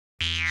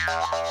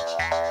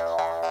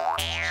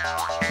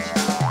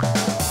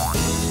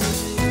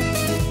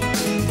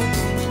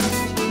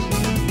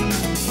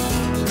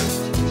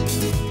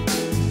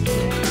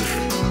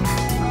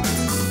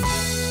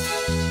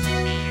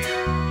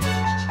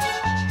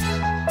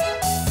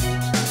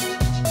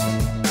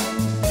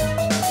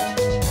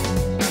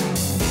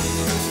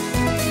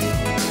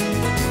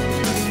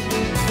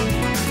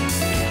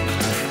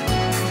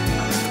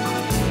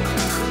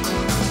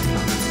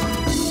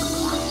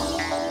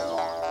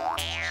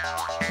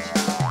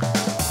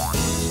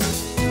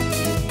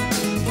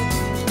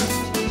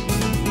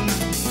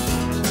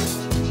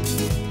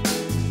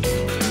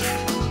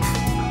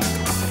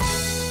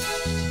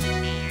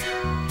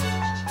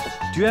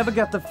Do you ever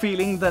get the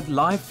feeling that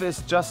life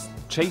is just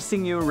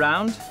chasing you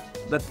around?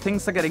 That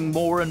things are getting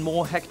more and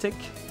more hectic?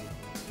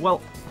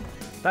 Well,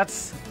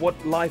 that's what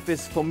life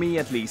is for me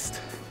at least,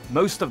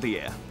 most of the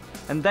year.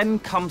 And then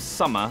comes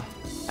summer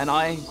and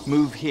I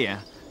move here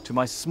to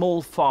my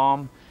small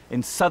farm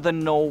in southern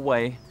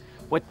Norway,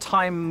 where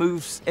time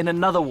moves in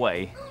another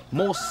way,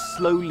 more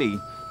slowly.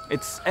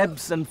 It's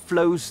ebbs and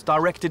flows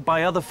directed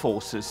by other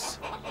forces.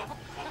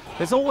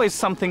 There's always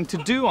something to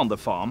do on the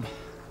farm.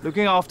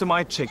 Looking after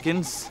my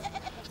chickens,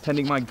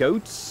 tending my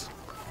goats,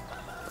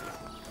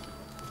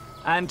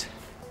 and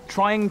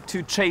trying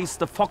to chase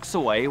the fox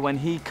away when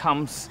he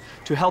comes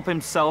to help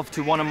himself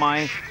to one of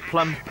my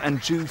plump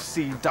and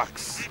juicy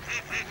ducks.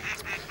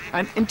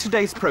 And in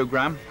today's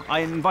program, I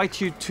invite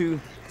you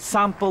to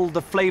sample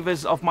the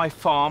flavors of my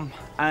farm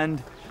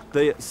and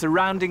the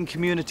surrounding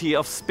community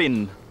of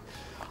Spin.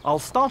 I'll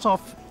start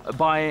off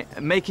by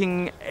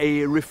making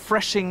a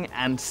refreshing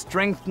and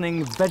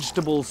strengthening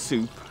vegetable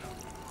soup.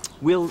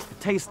 We'll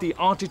taste the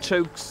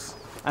artichokes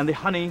and the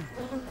honey.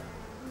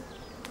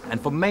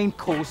 And for main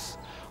course,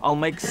 I'll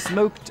make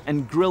smoked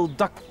and grilled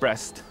duck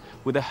breast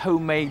with a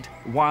homemade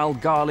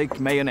wild garlic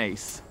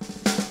mayonnaise.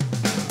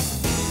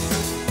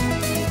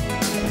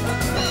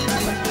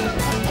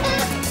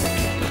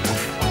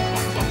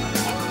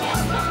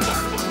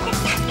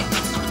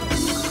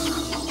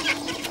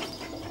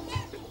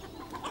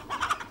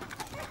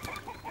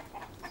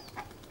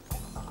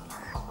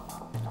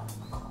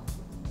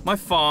 My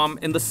farm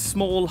in the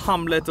small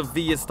hamlet of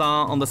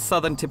Viestad on the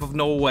southern tip of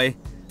Norway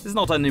is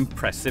not an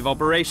impressive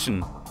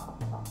operation.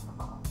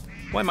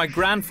 When my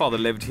grandfather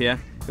lived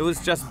here, it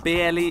was just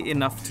barely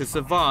enough to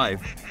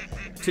survive.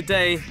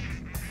 Today,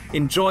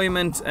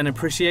 enjoyment and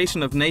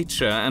appreciation of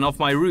nature and of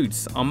my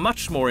roots are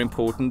much more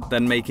important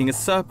than making a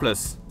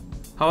surplus.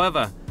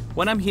 However,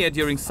 when I'm here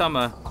during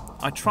summer,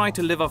 I try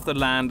to live off the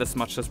land as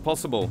much as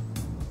possible.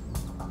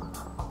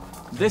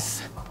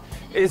 This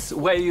is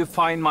where you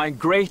find my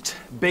great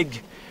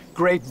big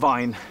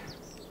grapevine.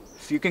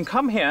 So you can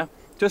come here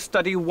to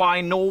study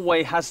why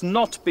Norway has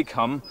not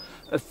become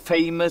a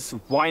famous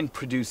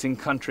wine-producing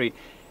country.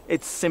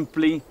 It's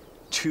simply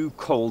too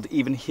cold,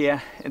 even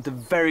here in the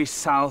very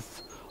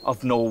south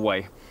of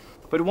Norway.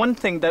 But one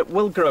thing that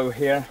will grow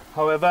here,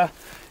 however,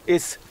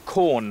 is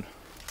corn.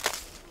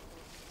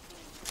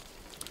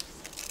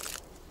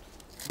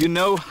 You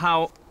know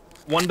how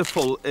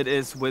wonderful it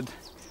is with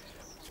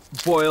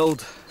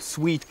boiled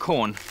sweet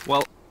corn.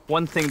 Well,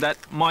 one thing that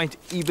might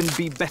even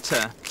be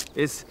better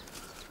is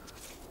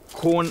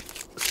corn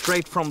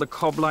straight from the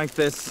cob like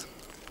this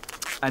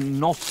and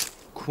not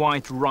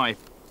quite ripe.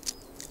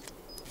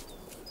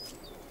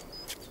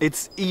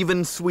 It's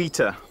even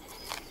sweeter.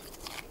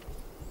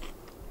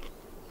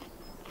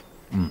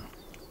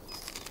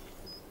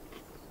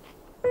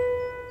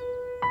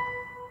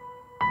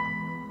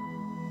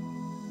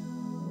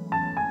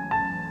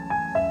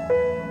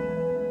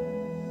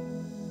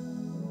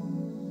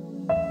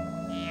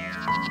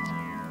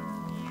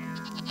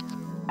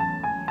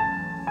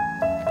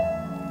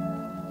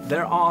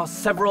 There are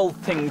several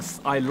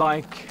things I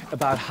like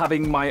about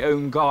having my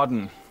own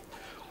garden.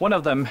 One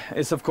of them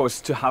is, of course,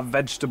 to have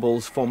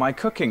vegetables for my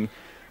cooking.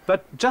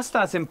 But just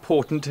as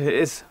important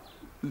is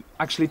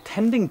actually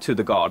tending to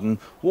the garden,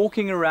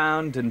 walking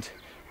around and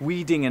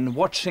weeding and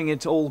watching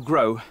it all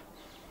grow.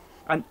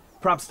 And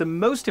perhaps the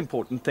most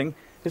important thing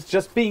is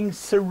just being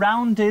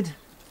surrounded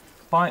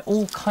by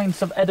all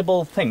kinds of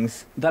edible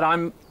things that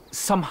I'm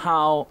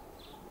somehow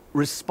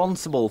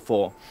responsible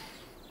for.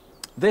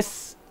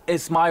 This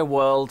is my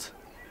world,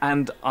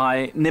 and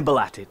I nibble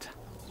at it.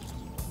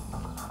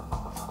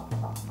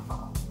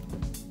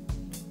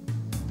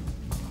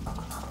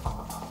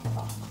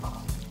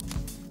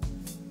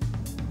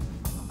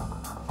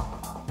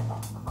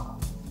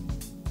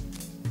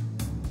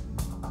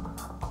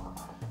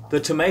 The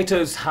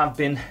tomatoes have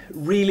been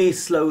really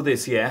slow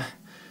this year,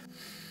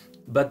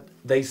 but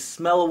they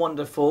smell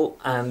wonderful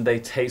and they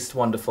taste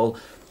wonderful.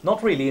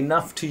 Not really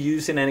enough to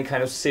use in any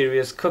kind of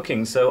serious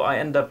cooking, so I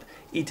end up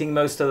eating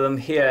most of them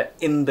here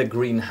in the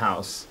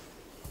greenhouse.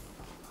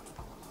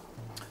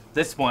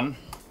 This one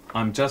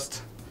I'm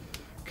just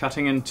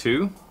cutting in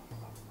two,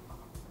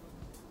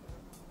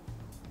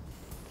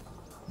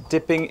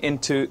 dipping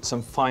into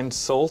some fine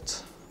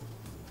salt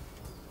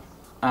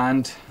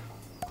and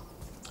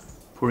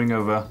pouring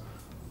over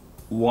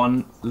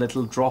one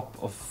little drop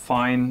of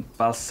fine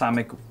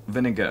balsamic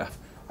vinegar.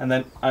 And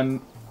then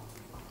I'm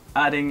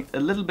adding a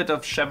little bit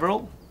of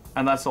chèvre,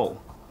 and that's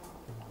all.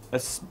 A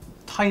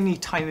tiny,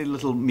 tiny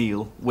little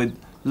meal with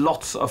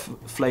lots of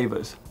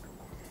flavors.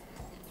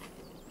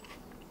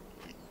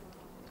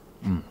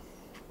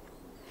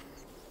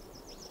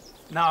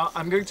 Now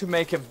I'm going to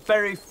make a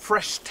very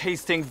fresh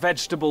tasting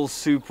vegetable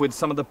soup with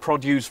some of the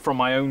produce from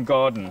my own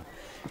garden.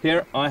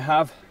 Here I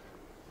have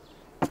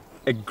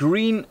a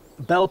green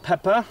bell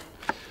pepper,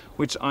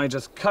 which I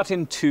just cut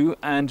in two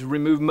and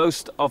remove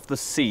most of the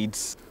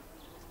seeds.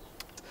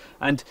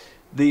 And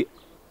the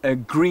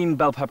green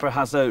bell pepper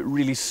has a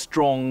really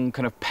strong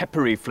kind of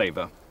peppery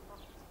flavor.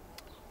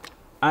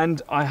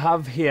 And I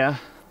have here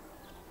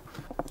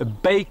a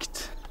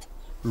baked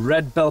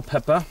red bell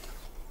pepper,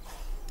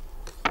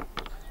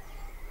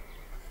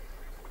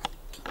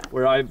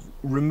 where I've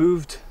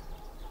removed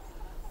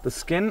the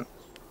skin.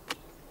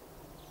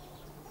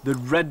 The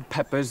red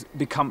peppers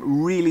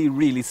become really,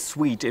 really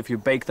sweet if you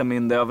bake them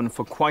in the oven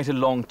for quite a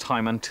long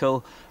time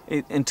until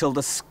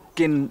the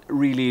skin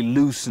really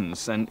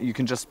loosens and you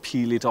can just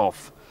peel it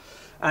off.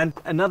 And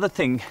another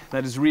thing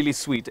that is really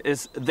sweet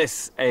is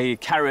this, a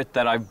carrot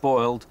that I've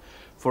boiled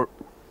for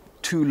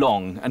too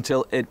long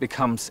until it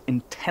becomes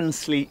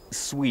intensely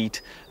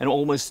sweet and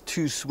almost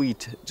too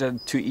sweet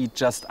to eat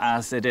just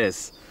as it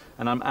is.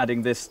 And I'm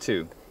adding this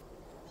too.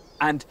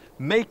 And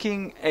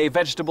making a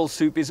vegetable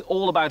soup is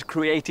all about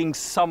creating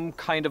some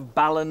kind of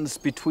balance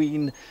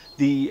between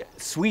the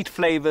sweet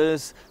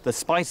flavors, the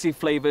spicy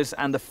flavors,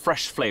 and the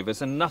fresh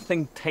flavors. And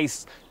nothing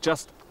tastes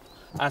just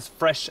as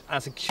fresh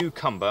as a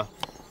cucumber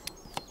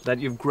that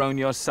you've grown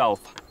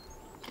yourself.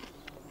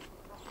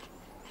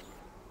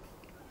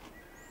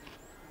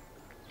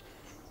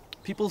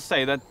 People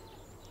say that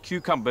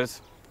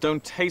cucumbers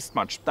don't taste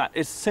much. That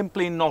is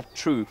simply not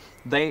true.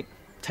 They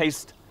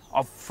taste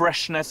of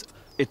freshness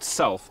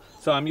itself.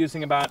 So I'm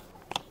using about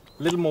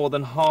a little more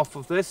than half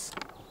of this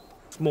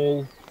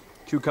small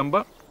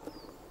cucumber.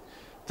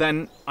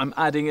 Then I'm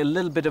adding a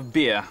little bit of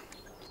beer,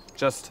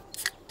 just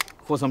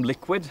for some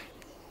liquid.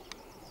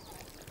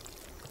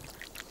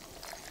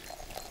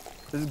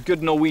 This is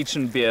good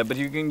Norwegian beer, but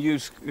you can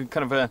use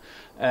kind of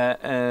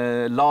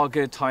a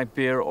lager type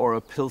beer or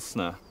a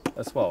pilsner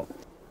as well.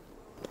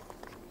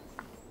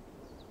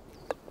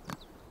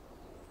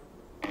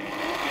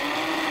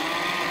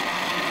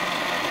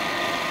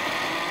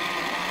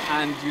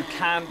 And you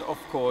can, of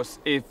course,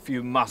 if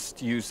you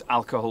must, use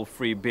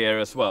alcohol-free beer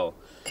as well.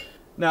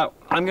 Now,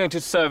 I'm going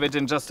to serve it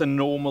in just a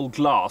normal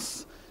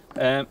glass.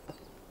 And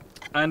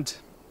you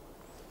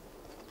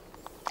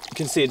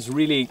can see it's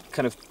really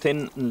kind of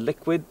thin and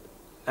liquid.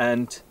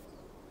 And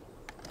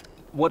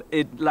what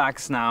it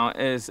lacks now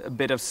is a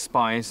bit of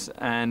spice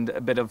and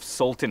a bit of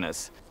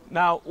saltiness.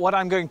 Now, what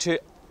I'm going to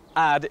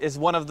add is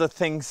one of the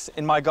things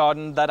in my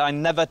garden that I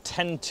never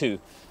tend to.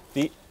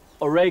 The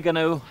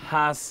oregano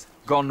has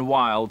gone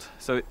wild,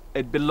 so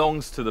it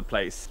belongs to the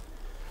place.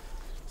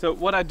 So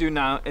what I do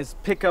now is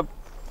pick up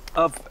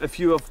a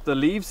few of the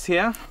leaves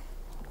here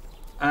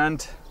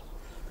and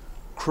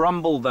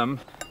crumble them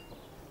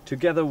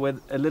together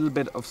with a little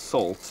bit of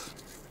salt.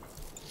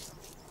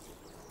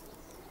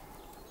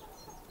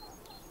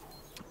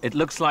 It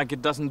looks like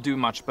it doesn't do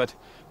much, but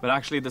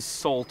actually the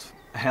salt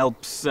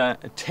helps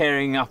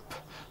tearing up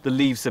the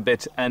leaves a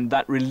bit, and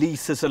that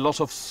releases a lot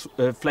of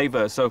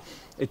flavor, so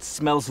it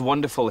smells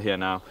wonderful here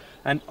now.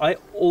 And I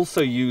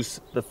also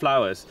use the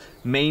flowers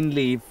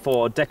mainly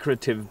for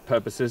decorative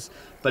purposes,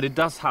 but it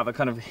does have a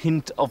kind of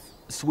hint of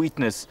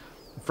sweetness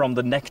from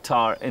the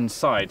nectar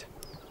inside.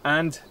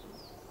 And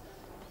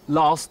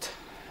last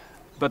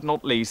but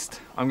not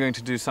least, I'm going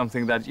to do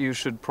something that you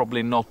should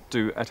probably not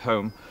do at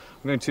home.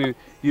 I'm going to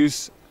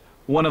use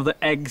one of the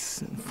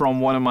eggs from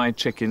one of my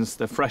chickens,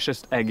 the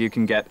freshest egg you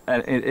can get,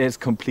 and it is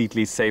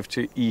completely safe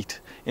to eat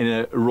in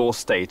a raw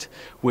state,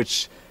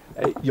 which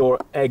your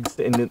eggs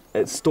in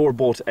the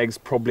store-bought eggs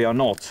probably are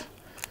not.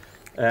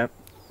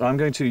 I'm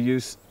going to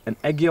use an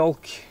egg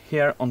yolk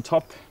here on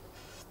top.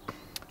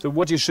 So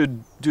what you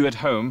should do at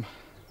home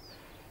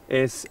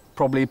is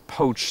probably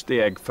poach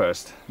the egg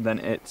first, then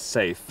it's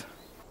safe.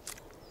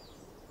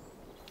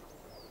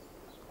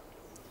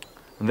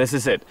 And this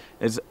is it.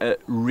 It's a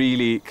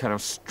really kind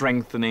of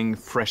strengthening,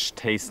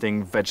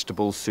 fresh-tasting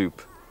vegetable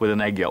soup with an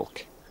egg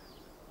yolk.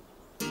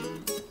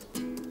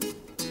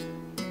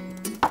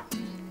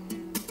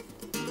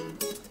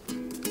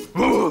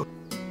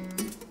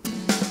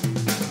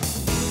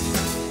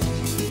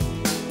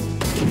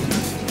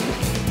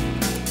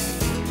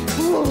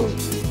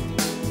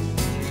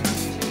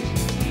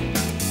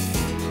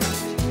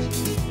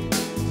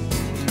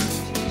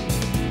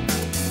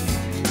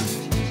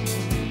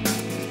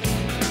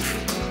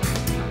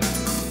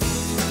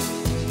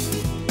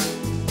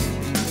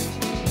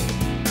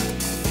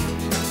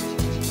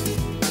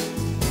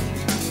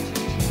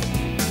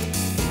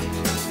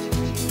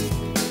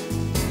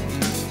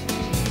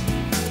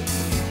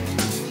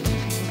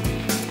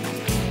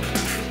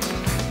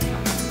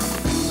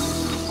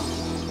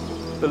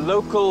 The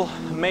local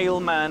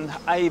mailman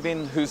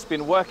Eivind, who's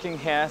been working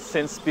here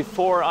since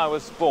before I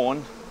was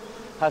born,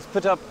 has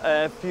put up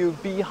a few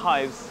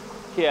beehives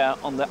here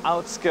on the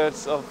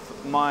outskirts of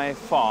my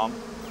farm.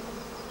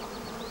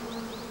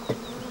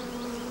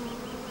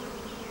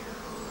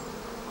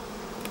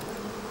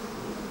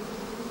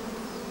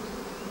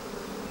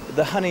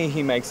 The honey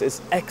he makes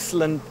is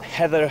excellent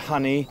heather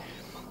honey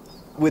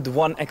with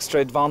one extra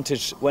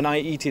advantage. When I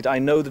eat it, I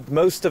know that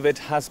most of it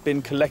has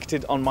been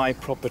collected on my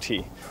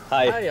property.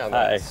 Hei,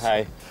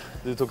 hei.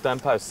 Du tok deg en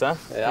pause?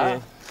 Ja.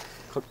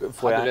 Får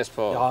Har du lyst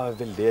på? Ja,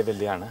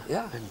 veldig gjerne.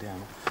 Ja. Veldig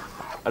gjerne.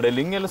 Er det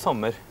lyng eller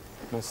sommer?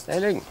 Mest? Det er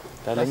lyng.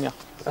 Det er lyng, ja.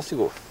 Vær så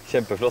god.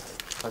 Kjempeflott.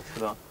 Takk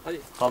skal du ha.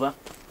 Ha det.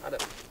 Ha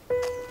det.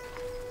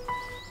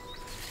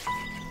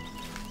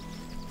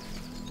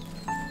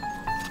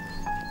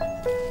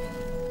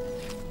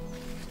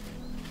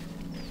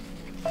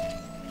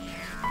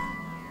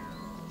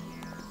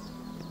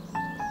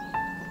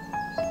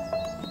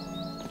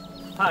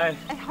 Hei.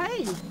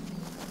 Hei.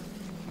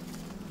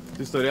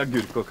 Du står i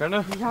agurkåkeren,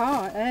 du.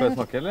 Ja, Får jeg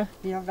snakke, eller?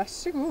 ja, vær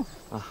så god.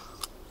 Ja,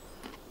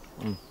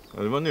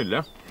 det var nydelig.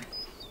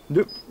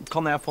 Du,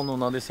 kan jeg få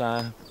noen av disse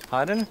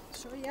her, eller?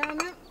 Så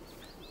gjerne.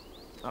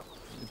 Ja,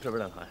 vi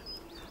prøver den her.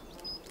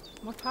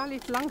 Må ta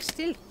litt lang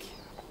stilk.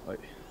 Oi.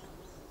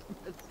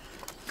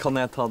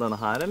 Kan jeg ta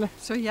denne her, eller?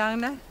 Så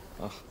gjerne.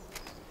 Ja.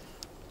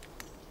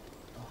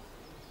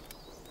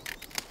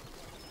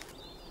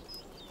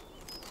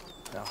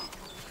 Ja,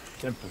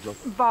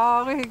 kjempeflott.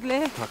 Bare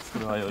hyggelig. Takk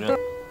skal du ha,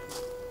 Jørgen.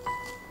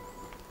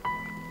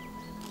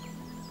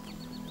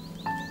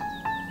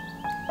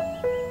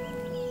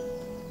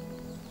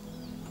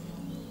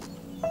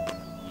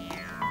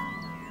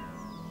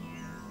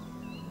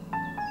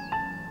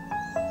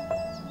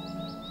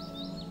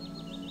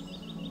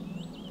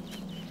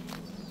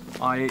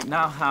 I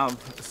now have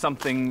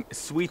something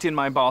sweet in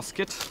my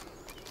basket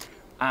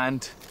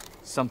and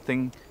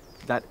something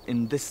that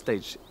in this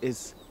stage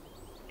is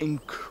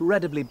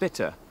incredibly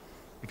bitter.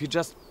 If you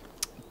just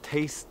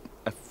taste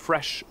a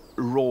fresh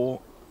raw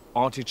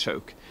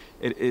artichoke,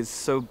 it is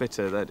so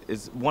bitter that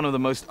it's one of the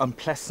most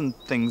unpleasant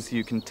things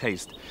you can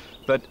taste.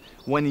 But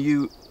when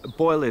you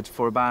boil it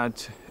for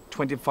about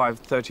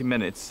 25-30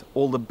 minutes,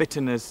 all the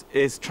bitterness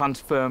is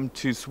transformed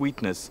to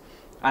sweetness.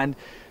 And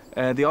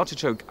the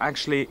artichoke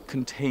actually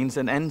contains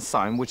an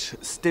enzyme which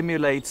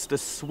stimulates the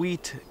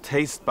sweet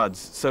taste buds,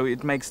 so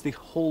it makes the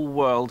whole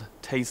world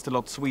taste a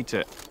lot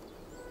sweeter.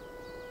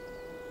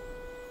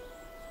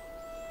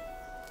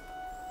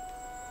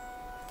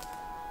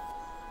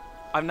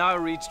 I've now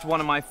reached one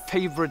of my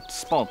favorite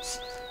spots,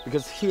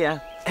 because here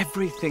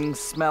everything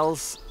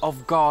smells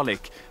of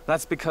garlic.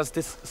 That's because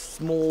this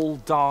small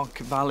dark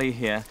valley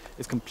here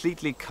is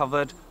completely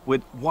covered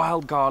with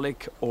wild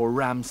garlic or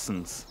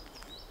ramsons.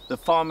 The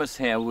farmers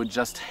here would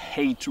just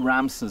hate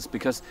ramsons,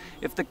 because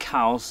if the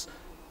cows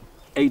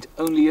ate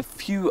only a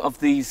few of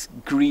these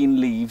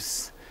green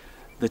leaves,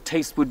 the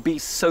taste would be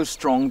so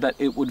strong that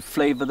it would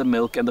flavor the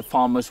milk and the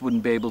farmers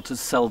wouldn't be able to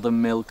sell the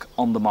milk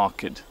on the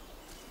market.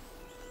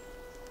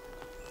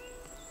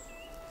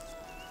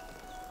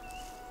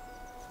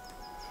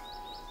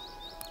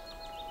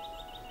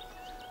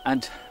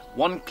 And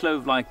one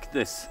clove like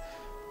this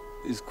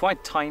is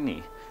quite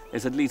tiny.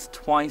 It's at least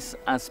twice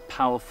as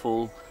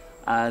powerful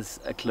as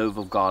a clove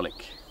of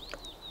garlic.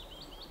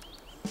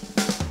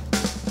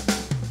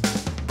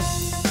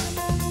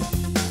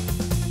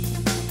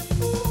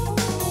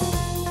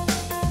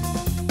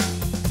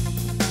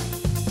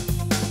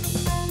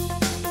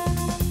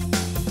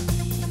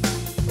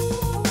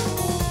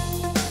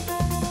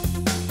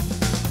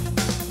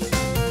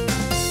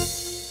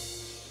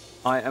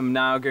 I am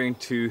now going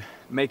to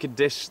make a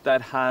dish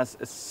that has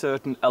a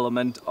certain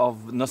element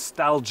of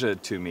nostalgia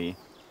to me.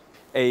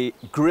 A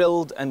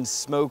grilled and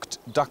smoked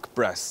duck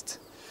breast.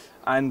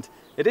 And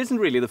it isn't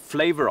really the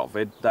flavor of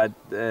it that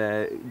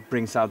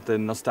brings out the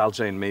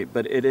nostalgia in me,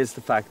 but it is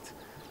the fact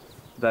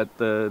that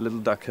the little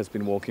duck has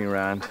been walking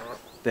around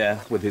there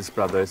with his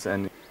brothers,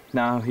 and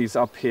now he's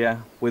up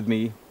here with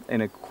me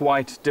in a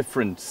quite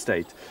different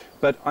state.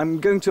 But I'm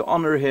going to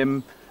honor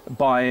him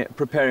by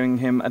preparing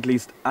him at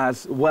least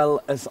as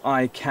well as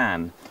I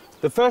can.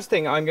 The first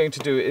thing I'm going to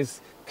do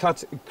is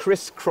cut a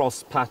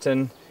crisscross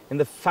pattern in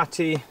the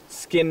fatty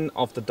skin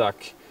of the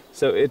duck,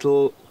 so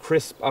it'll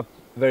crisp up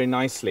very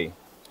nicely,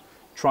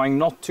 trying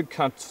not to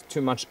cut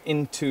too much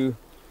into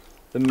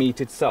the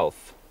meat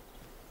itself.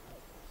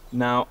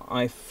 Now,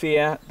 I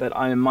fear that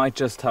I might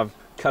just have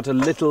cut a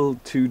little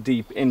too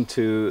deep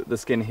into the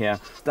skin here.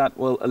 That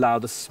will allow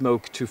the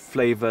smoke to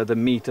flavor the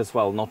meat as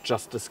well, not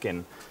just the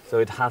skin, so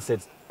it has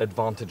its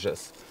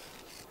advantages.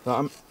 So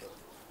I'm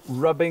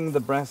rubbing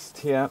the breast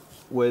here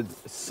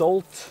with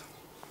salt,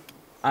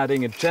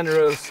 adding a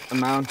generous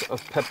amount of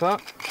pepper.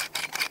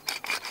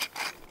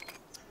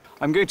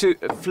 I'm going to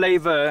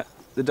flavor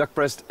the duck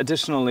breast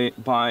additionally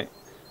by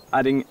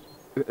adding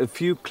a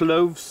few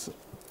cloves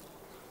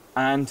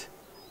and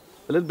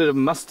a little bit of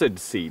mustard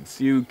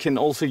seeds. You can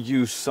also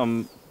use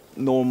some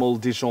normal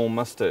Dijon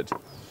mustard.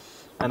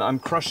 And I'm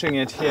crushing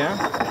it here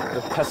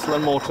with pestle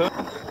and mortar.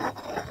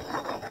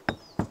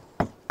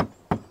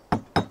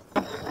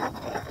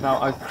 Now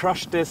I've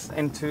crushed this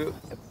into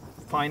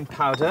fine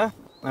powder.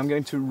 I'm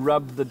going to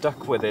rub the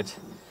duck with it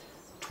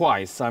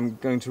twice. I'm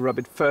going to rub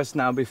it first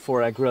now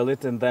before I grill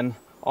it, and then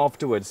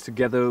afterwards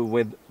together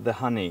with the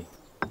honey.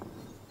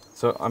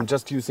 So I'm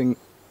just using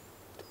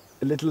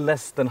a little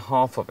less than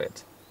half of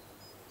it.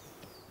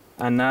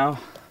 And now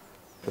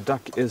the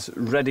duck is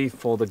ready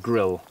for the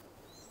grill.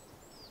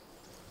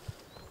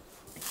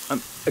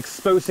 I'm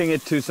exposing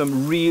it to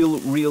some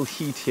real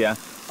heat here.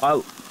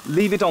 I'll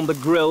leave it on the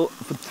grill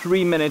for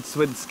 3 minutes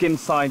with skin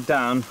side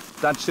down.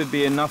 That should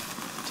be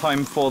enough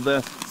time for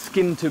the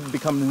skin to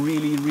become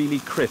really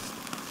crisp.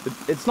 But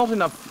it's not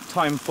enough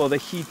time for the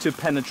heat to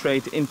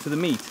penetrate into the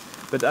meat.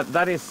 But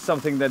that is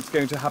something that's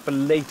going to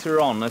happen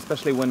later on,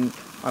 especially when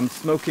I'm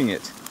smoking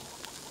it.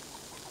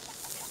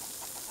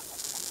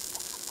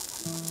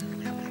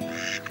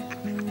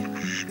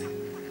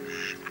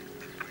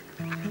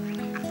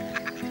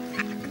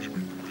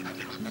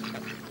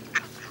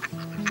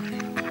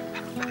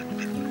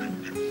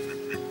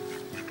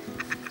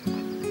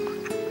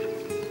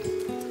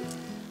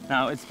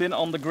 Now it's been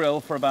on the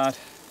grill for about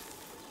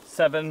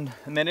 7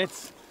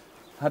 minutes.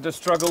 Had to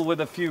struggle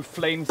with a few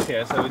flames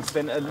here, so it's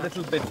been a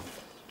little bit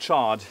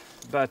charred,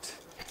 but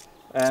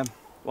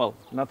well,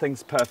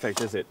 nothing's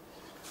perfect, is it?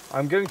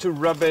 I'm going to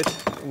rub it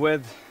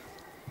with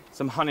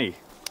some honey.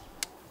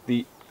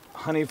 The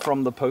honey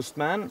from the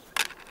postman,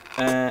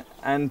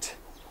 and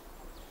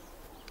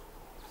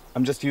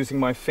I'm just using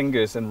my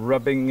fingers and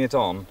rubbing it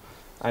on,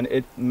 and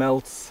it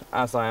melts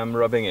as I am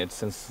rubbing it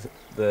since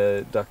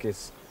the duck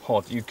is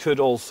hot. You could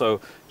also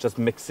just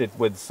mix it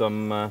with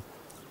some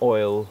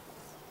oil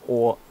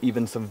or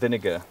even some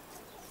vinegar.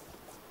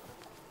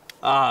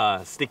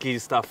 Ah, sticky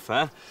stuff,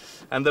 huh?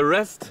 And the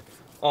rest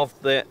of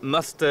the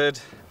mustard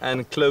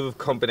and clove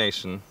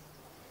combination.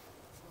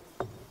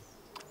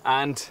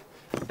 And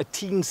a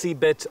teensy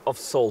bit of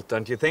salt,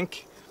 don't you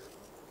think?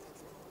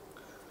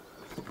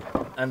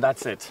 And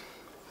that's it.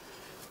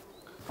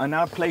 I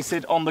now place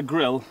it on the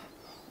grill,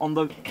 on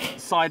the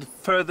side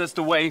furthest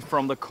away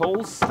from the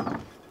coals.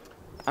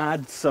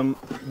 Add some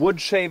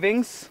wood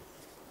shavings.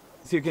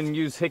 So you can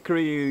use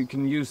hickory, you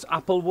can use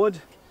apple wood.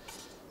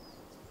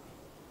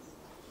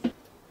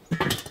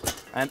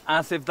 And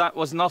as if that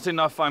was not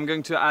enough, I'm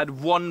going to add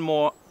one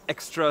more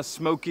extra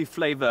smoky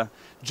flavor.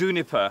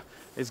 Juniper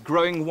is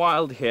growing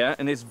wild here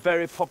and is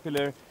very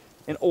popular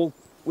in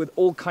with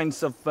all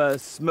kinds of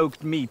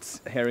smoked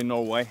meats here in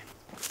Norway.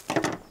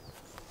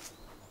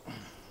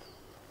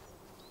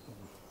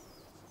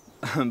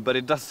 But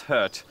it does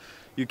hurt.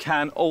 You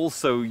can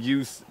also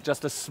use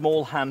just a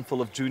small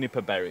handful of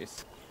juniper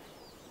berries.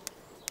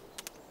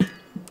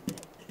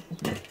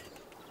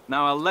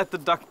 Now I'll let the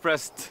duck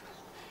breast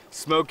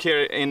smoke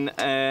here in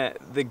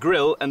the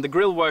grill, and the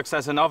grill works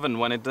as an oven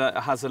when it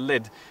has a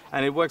lid,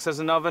 and it works as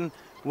an oven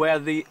where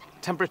the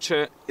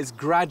temperature is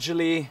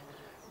gradually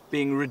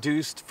being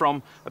reduced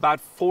from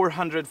about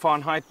 400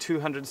 Fahrenheit,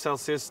 200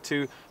 Celsius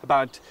to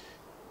about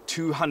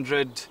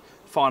 200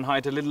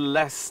 Fahrenheit, a little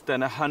less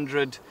than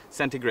 100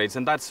 centigrades,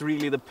 and that's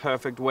really the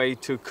perfect way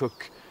to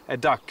cook a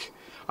duck.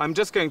 I'm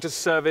just going to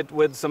serve it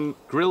with some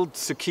grilled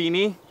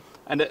zucchini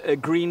and a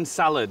green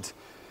salad.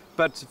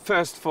 But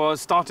first, for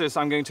starters,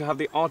 I'm going to have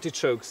the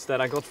artichokes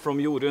that I got from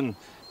Jorunn.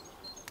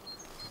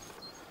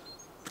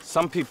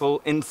 Some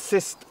people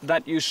insist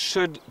that you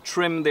should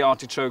trim the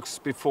artichokes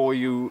before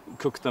you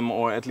cook them,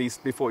 or at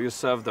least before you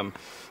serve them.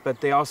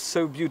 But they are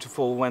so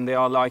beautiful when they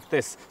are like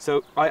this.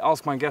 So I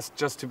ask my guests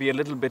just to be a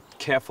little bit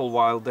careful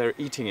while they're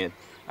eating it.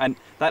 And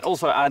that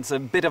also adds a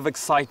bit of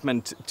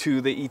excitement to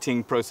the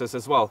eating process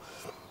as well.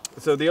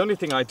 So the only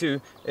thing I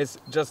do is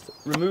just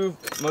remove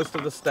most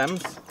of the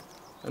stems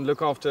and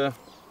look after,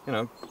 you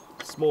know,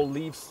 small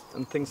leaves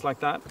and things like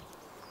that.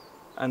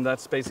 And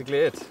that's basically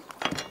it.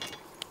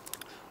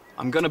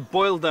 I'm going to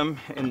boil them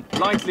in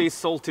lightly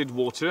salted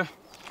water,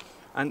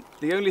 and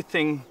the only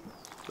thing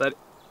that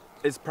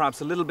is perhaps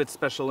a little bit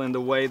special in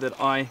the way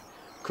that I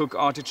cook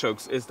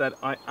artichokes is that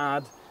I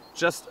add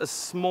just a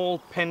small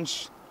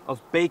pinch of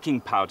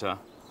baking powder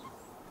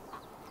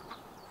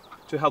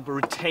to help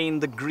retain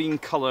the green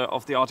color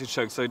of the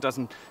artichoke so it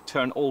doesn't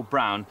turn all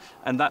brown,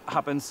 and that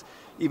happens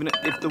even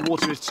if the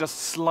water is just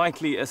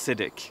slightly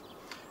acidic.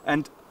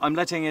 And I'm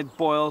letting it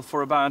boil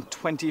for about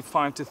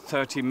 25 to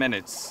 30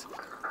 minutes.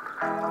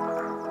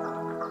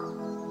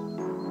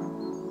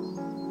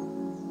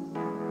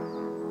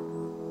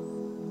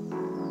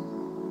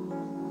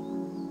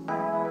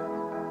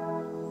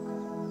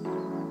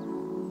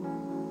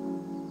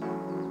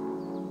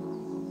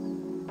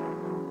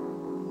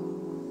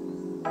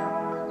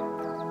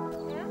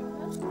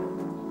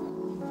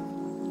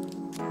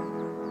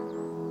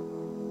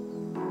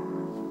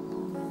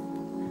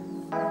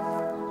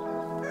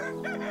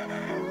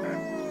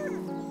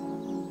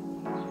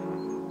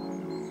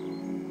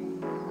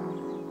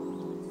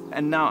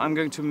 And now I'm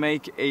going to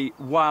make a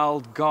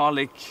wild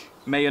garlic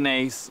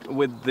mayonnaise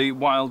with the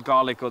wild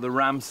garlic or the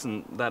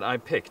ramson that I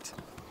picked.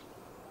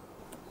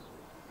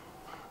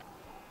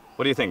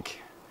 What do you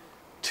think?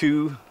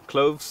 2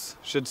 cloves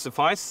should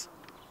suffice?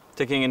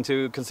 taking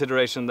into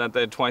consideration that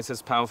they're twice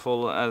as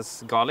powerful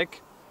as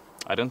garlic?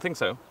 I don't think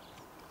so.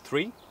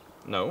 3?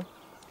 No.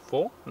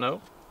 4?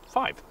 No.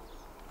 5.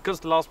 Because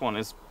the last one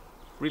is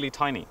really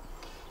tiny.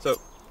 So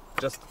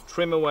just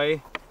trim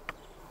away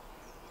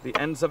the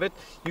ends of it.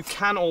 You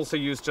can also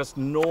use just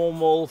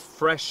normal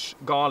fresh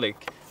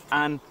garlic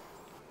and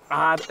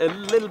add a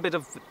little bit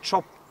of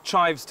chopped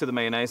chives to the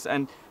mayonnaise,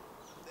 and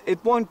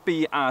it won't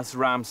be as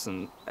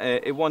rancid,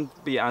 it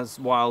won't be as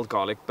wild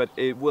garlic, but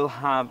it will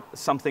have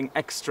something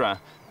extra,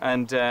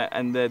 and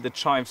the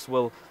chives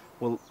will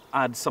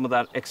add some of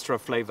that extra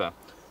flavor.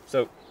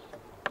 So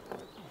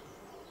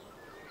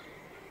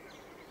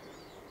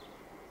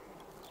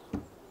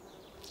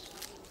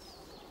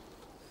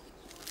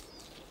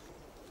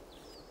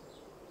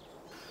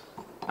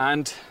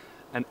and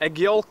an egg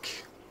yolk.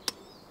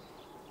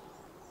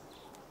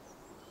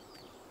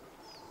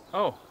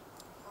 Oh,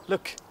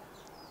 look,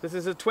 this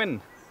is a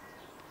twin.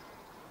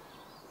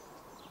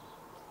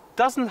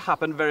 Doesn't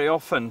happen very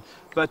often,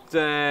 but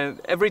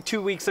every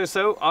 2 weeks or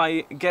so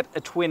I get a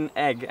twin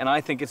egg, and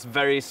I think it's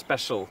very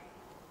special.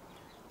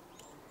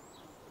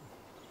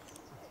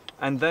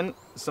 And then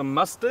some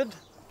mustard.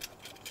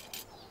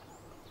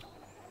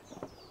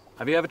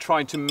 Have you ever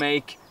tried to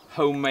make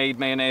homemade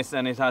mayonnaise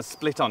and it has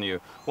split on you?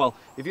 Well,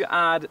 if you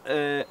add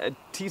a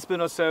teaspoon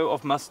or so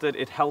of mustard,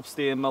 it helps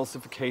the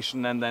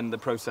emulsification, and then the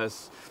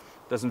process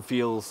doesn't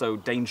feel so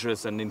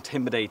dangerous and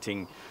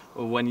intimidating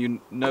when you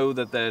know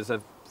that there's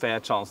a fair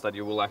chance that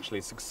you will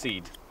actually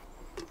succeed.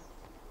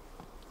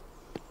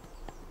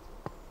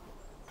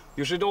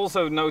 You should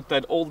also note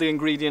that all the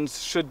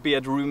ingredients should be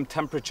at room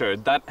temperature.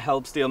 That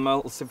helps the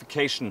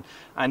emulsification,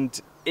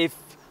 and if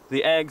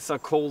the eggs are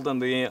cold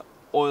and the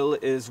oil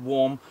is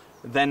warm,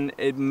 then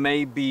it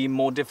may be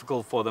more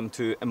difficult for them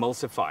to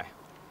emulsify.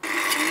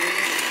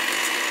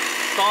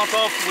 Start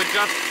off with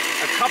just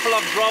a couple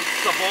of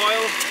drops of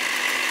oil,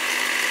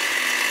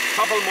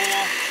 couple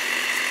more.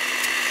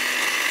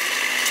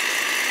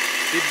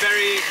 Be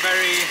very,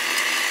 very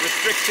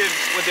restrictive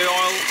with the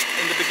oil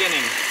in the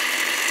beginning.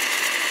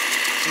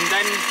 And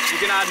then you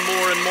can add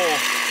more and more.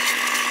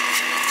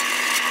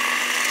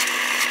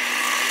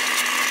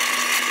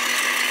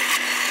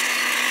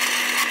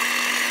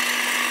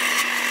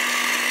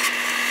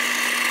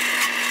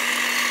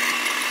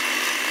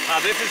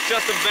 This is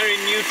just a very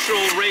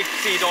neutral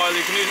rapeseed oil.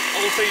 You can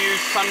also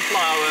use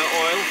sunflower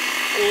oil,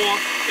 or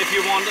if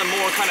you want a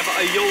more kind of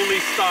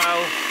aioli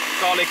style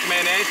garlic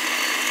mayonnaise,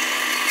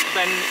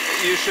 then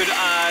you should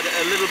add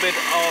a little bit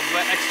of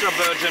extra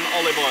virgin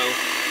olive oil.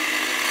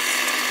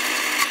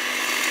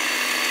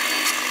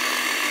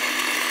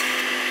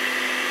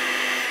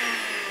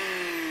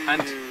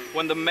 And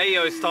when the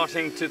mayo is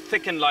starting to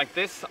thicken like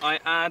this, I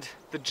add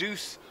the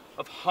juice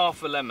of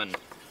half a lemon.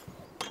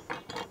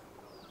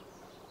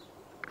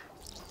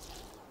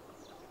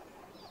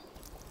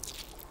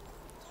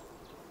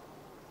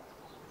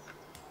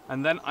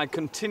 And then I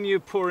continue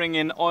pouring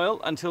in oil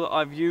until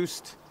I've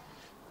used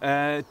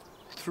 3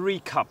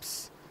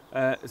 cups,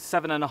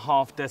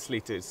 7.5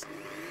 deciliters.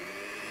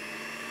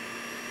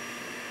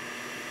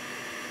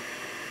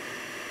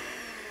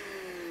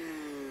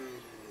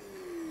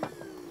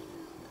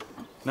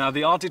 Now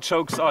the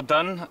artichokes are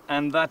done,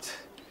 and that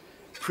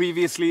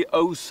previously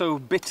oh so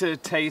bitter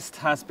taste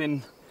has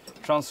been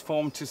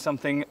transformed to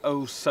something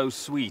oh so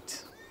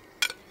sweet.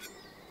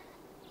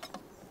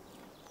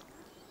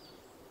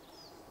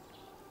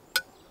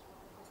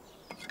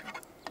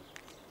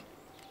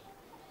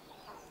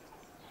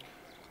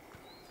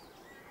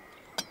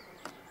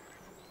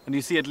 And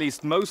you see at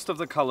least most of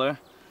the color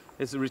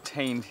is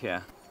retained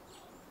here.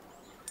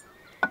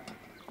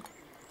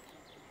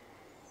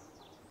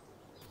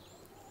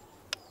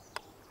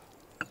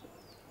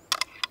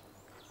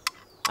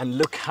 And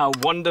look how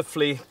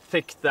wonderfully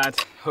thick that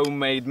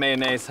homemade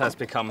mayonnaise has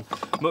become.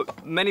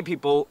 Many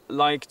people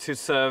like to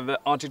serve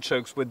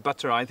artichokes with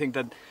butter. I think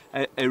that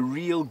a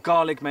real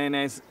garlic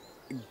mayonnaise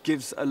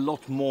gives a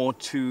lot more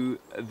to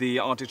the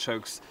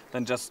artichokes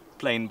than just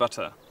plain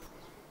butter.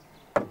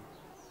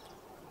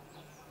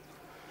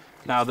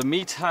 Now the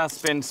meat has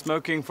been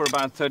smoking for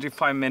about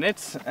 35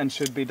 minutes and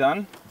should be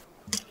done.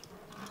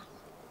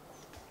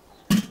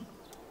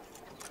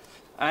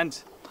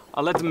 And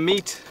I'll let the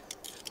meat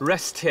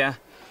rest here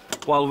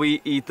while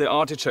we eat the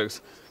artichokes.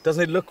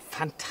 Doesn't it look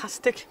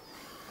fantastic?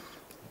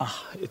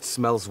 Ah, it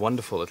smells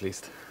wonderful at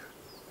least.